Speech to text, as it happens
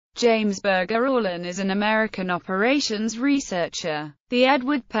James Berger. Orlin is an American operations researcher, the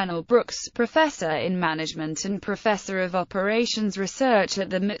Edward Pennell Brooks Professor in Management and Professor of Operations Research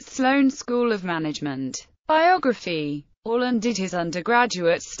at the Sloan School of Management. Biography. Orlin did his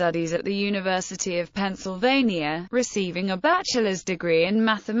undergraduate studies at the University of Pennsylvania, receiving a bachelor's degree in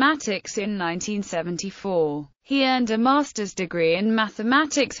mathematics in 1974. He earned a master's degree in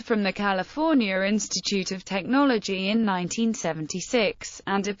mathematics from the California Institute of Technology in 1976,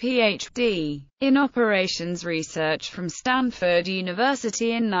 and a Ph.D. in operations research from Stanford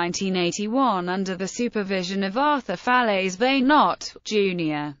University in 1981 under the supervision of Arthur Fallais Vaynot,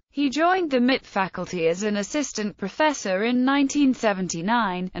 Jr. He joined the MIT faculty as an assistant professor in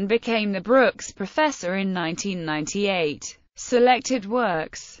 1979, and became the Brooks Professor in 1998. Selected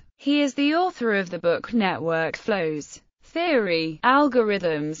works. He is the author of the book Network Flows, Theory,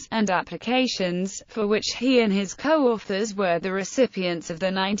 Algorithms, and Applications, for which he and his co-authors were the recipients of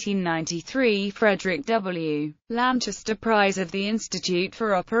the 1993 Frederick W. Lanchester Prize of the Institute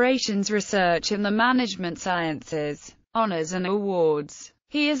for Operations Research and the Management Sciences, honors and awards.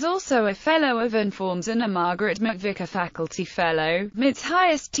 He is also a Fellow of Informs and a Margaret McVicar Faculty Fellow, MIT's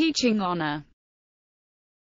highest teaching honor.